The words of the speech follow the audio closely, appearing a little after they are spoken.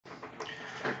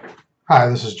Hi,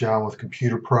 this is John with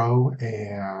Computer Pro,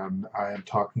 and I am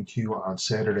talking to you on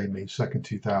Saturday, May 2nd,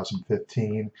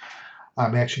 2015.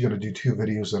 I'm actually going to do two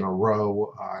videos in a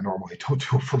row. I normally don't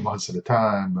do it for months at a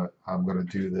time, but I'm going to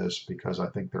do this because I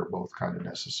think they're both kind of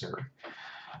necessary.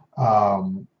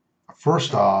 Um,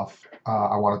 First off,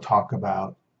 I want to talk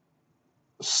about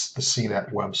the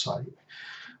CNET website.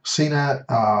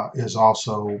 CNET is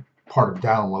also part of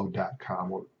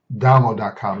Download.com.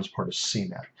 Download.com is part of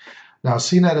CNET. Now,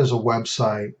 CNET is a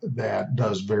website that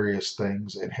does various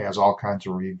things. It has all kinds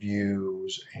of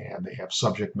reviews, and they have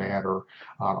subject matter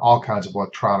on all kinds of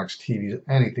electronics, TVs,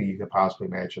 anything you could possibly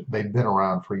imagine. They've been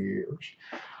around for years.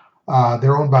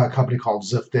 They're owned by a company called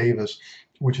Ziff Davis,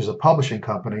 which is a publishing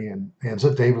company, and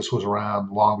Ziff Davis was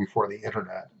around long before the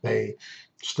internet. They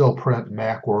still print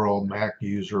Macworld, Mac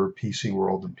User, PC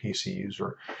World, and PC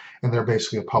User, and they're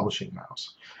basically a publishing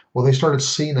house. Well, they started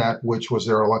CNET, which was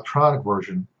their electronic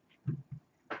version,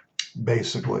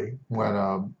 basically when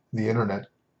the internet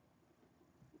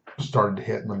started to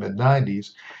hit in the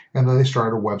mid-90s, and then they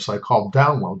started a website called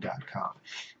Download.com.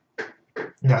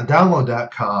 Now,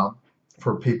 Download.com,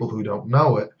 for people who don't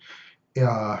know it,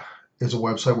 is a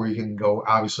website where you can go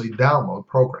obviously download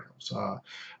programs.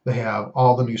 They have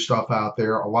all the new stuff out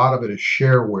there. A lot of it is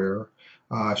shareware.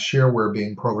 Shareware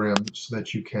being programs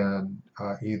that you can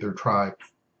either try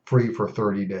free for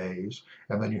 30 days,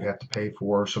 and then you have to pay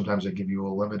for. Sometimes they give you a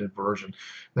limited version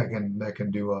that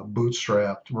can do a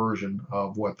bootstrapped version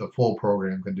of what the full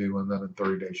program can do, and then in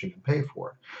 30 days you can pay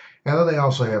for it. And then they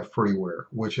also have freeware,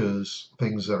 which is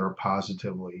things that are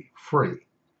positively free.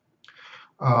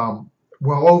 Well,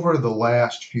 over the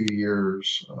last few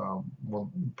years, well,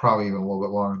 probably even a little bit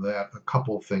longer than that, a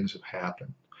couple of things have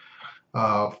happened.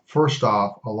 First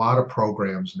off, a lot of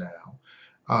programs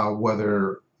now,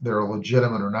 whether they're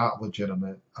legitimate or not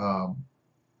legitimate,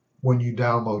 when you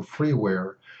download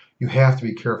freeware, you have to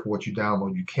be careful what you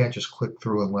download. You can't just click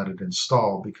through and let it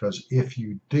install, because if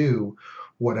you do,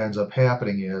 what ends up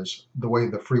happening is the way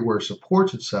the freeware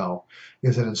supports itself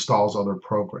is it installs other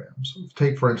programs.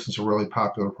 Take, for instance, a really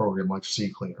popular program like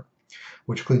CCleaner,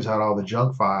 which cleans out all the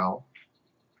junk files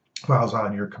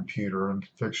on your computer and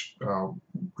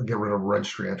get rid of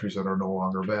registry entries that are no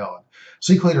longer valid.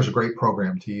 CCleaner is a great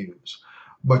program to use,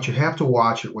 but you have to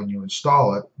watch it when you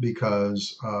install it,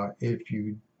 because if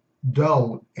you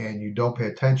don't, and you don't pay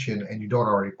attention, and you don't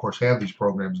already, of course, have these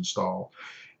programs installed,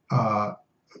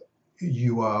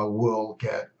 you will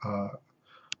get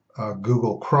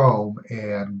Google Chrome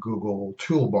and Google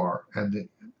Toolbar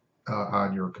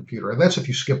on your computer, and that's if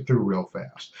you skip through real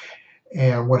fast.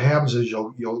 And what happens is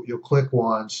you'll click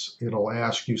once, it'll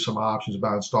ask you some options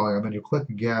about installing, and then you click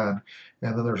again,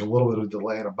 and then there's a little bit of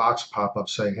delay, and a box will pop up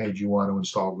saying, hey, do you want to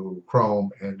install Google Chrome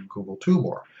and Google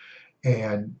Toolbar?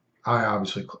 And I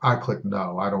click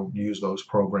no. I don't use those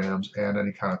programs and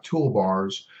any kind of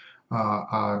toolbars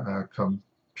on a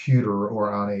computer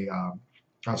or on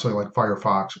something like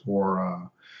Firefox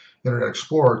or Internet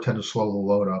Explorer tend to slow the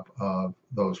load up of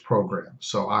those programs.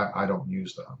 So I don't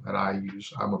use them, and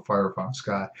I'm a Firefox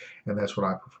guy, and that's what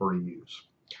I prefer to use.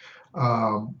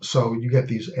 So you get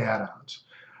these add-ons.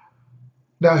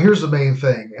 Now, here's the main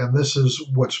thing, and this is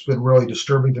what's been really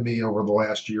disturbing to me over the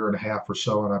last year and a half or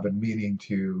so, and I've been meaning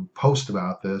to post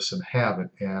about this and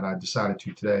haven't, and I decided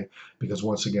to today because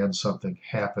once again something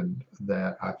happened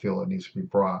that I feel it needs to be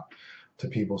brought to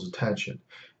people's attention.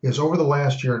 Is over the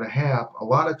last year and a half, a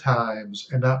lot of times,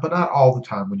 but not all the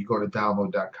time, when you go to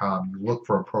download.com, you look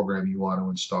for a program you want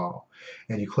to install,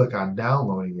 and you click on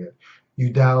downloading it,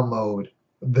 you download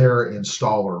their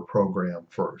installer program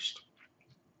first.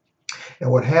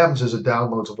 And what happens is it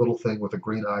downloads a little thing with a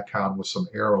green icon with some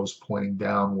arrows pointing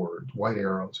downward, white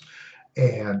arrows,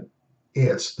 and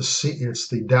it's the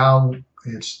CNET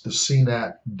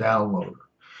downloader.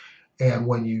 And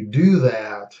when you do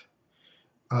that,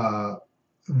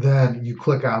 then you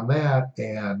click on that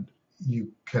and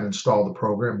you can install the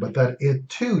program, but then it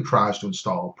too tries to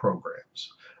install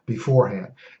programs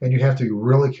beforehand, and you have to be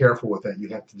really careful with that. You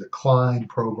have to decline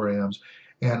programs,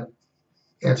 and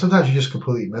sometimes you just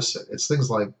completely miss it. It's things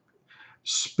like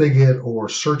Spigot or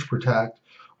Search Protect,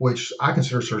 which I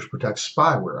consider Search Protect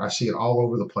spyware. I see it all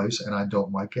over the place, and I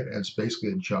don't like it, and it's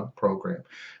basically a junk program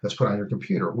that's put on your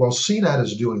computer. Well, CNET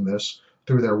is doing this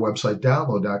through their website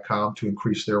download.com to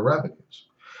increase their revenues,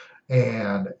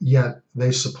 and yet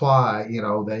they supply,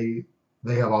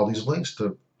 they have all these links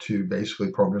to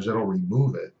basically programs that'll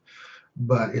remove it,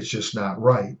 but it's just not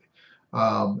right.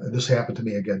 This happened to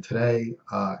me again today.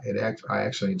 I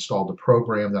actually installed a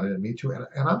program that I didn't mean to, and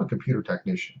I'm a computer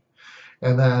technician.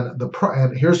 And then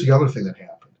and here's the other thing that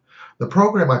happened. The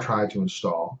program I tried to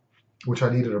install, which I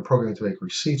needed a program to make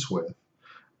receipts with,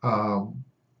 um,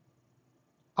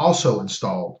 also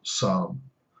installed some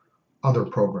other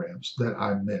programs that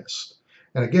I missed.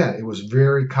 And again, it was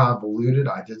very convoluted.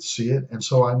 I did see it, and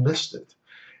so I missed it.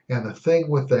 And the thing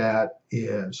with that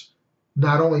is,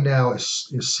 not only now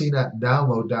is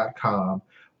CNETdownload.com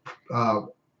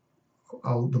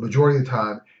the majority of the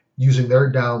time using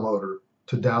their downloader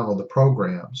to download the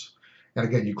programs. And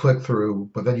again, you click through,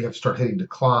 but then you have to start hitting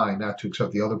decline not to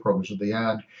accept the other programs at the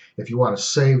end. If you want to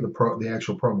save the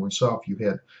actual program itself, you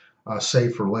hit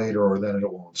save for later, or then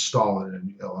it will install it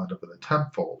and it'll end up in the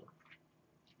temp folder.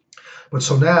 But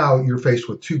so now you're faced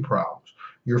with two problems.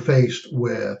 You're faced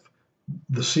with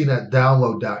the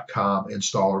CNETdownload.com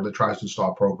installer that tries to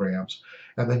install programs,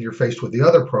 and then you're faced with the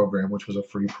other program, which was a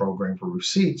free program for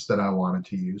receipts that I wanted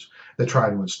to use that try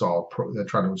to install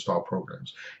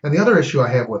programs. And the other issue I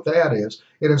have with that is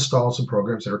it installs some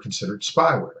programs that are considered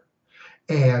spyware.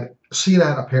 And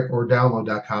CNET or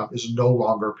download.com is no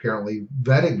longer apparently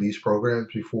vetting these programs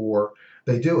before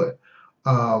they do it.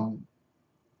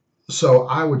 So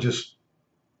I would just,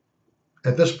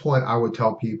 at this point, I would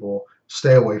tell people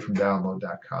stay away from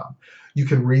download.com. You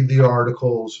can read the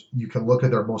articles, you can look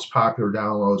at their most popular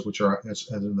downloads, which are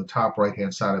in the top right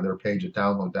hand side of their page at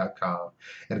download.com,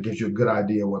 and it gives you a good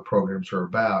idea what programs are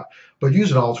about. But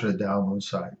use an alternate download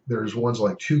site. There's ones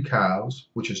like Tucows,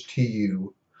 which is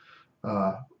TUCOWS,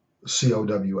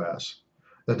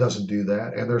 that doesn't do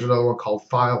that, and there's another one called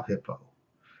FileHippo,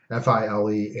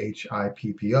 FileHippo,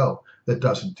 that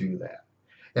doesn't do that.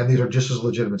 And these are just as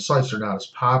legitimate sites. They're not as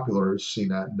popular as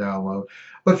CNET and Download.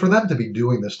 But for them to be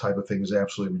doing this type of thing is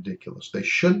absolutely ridiculous. They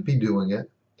shouldn't be doing it.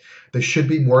 They should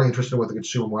be more interested in what the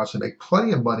consumer wants. They make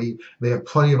plenty of money. They have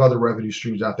plenty of other revenue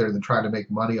streams out there than trying to make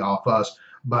money off us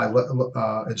by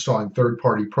installing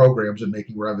third-party programs and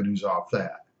making revenues off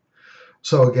that.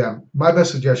 So again, my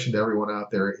best suggestion to everyone out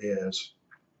there is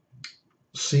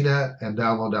CNET and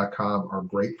Download.com are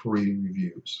great for reading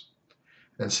reviews.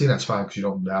 And CNET's fine because you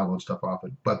don't download stuff off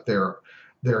it, but their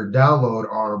download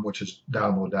arm, which is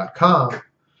download.com,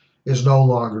 is no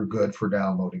longer good for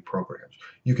downloading programs.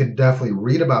 You can definitely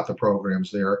read about the programs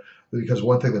there, because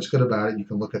one thing that's good about it, you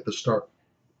can look at the stars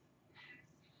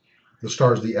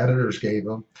the editors gave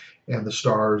them and the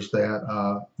stars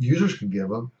that users can give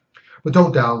them, but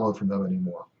don't download from them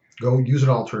anymore. Go use an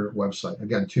alternate website.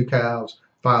 Again, Tucows,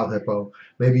 FileHippo.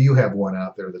 Maybe you have one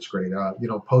out there that's great.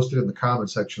 Post it in the comment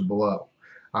section below.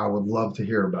 I would love to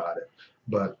hear about it.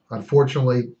 But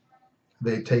unfortunately,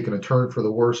 they've taken a turn for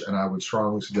the worse, and I would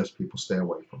strongly suggest people stay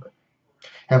away from it.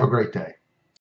 Have a great day.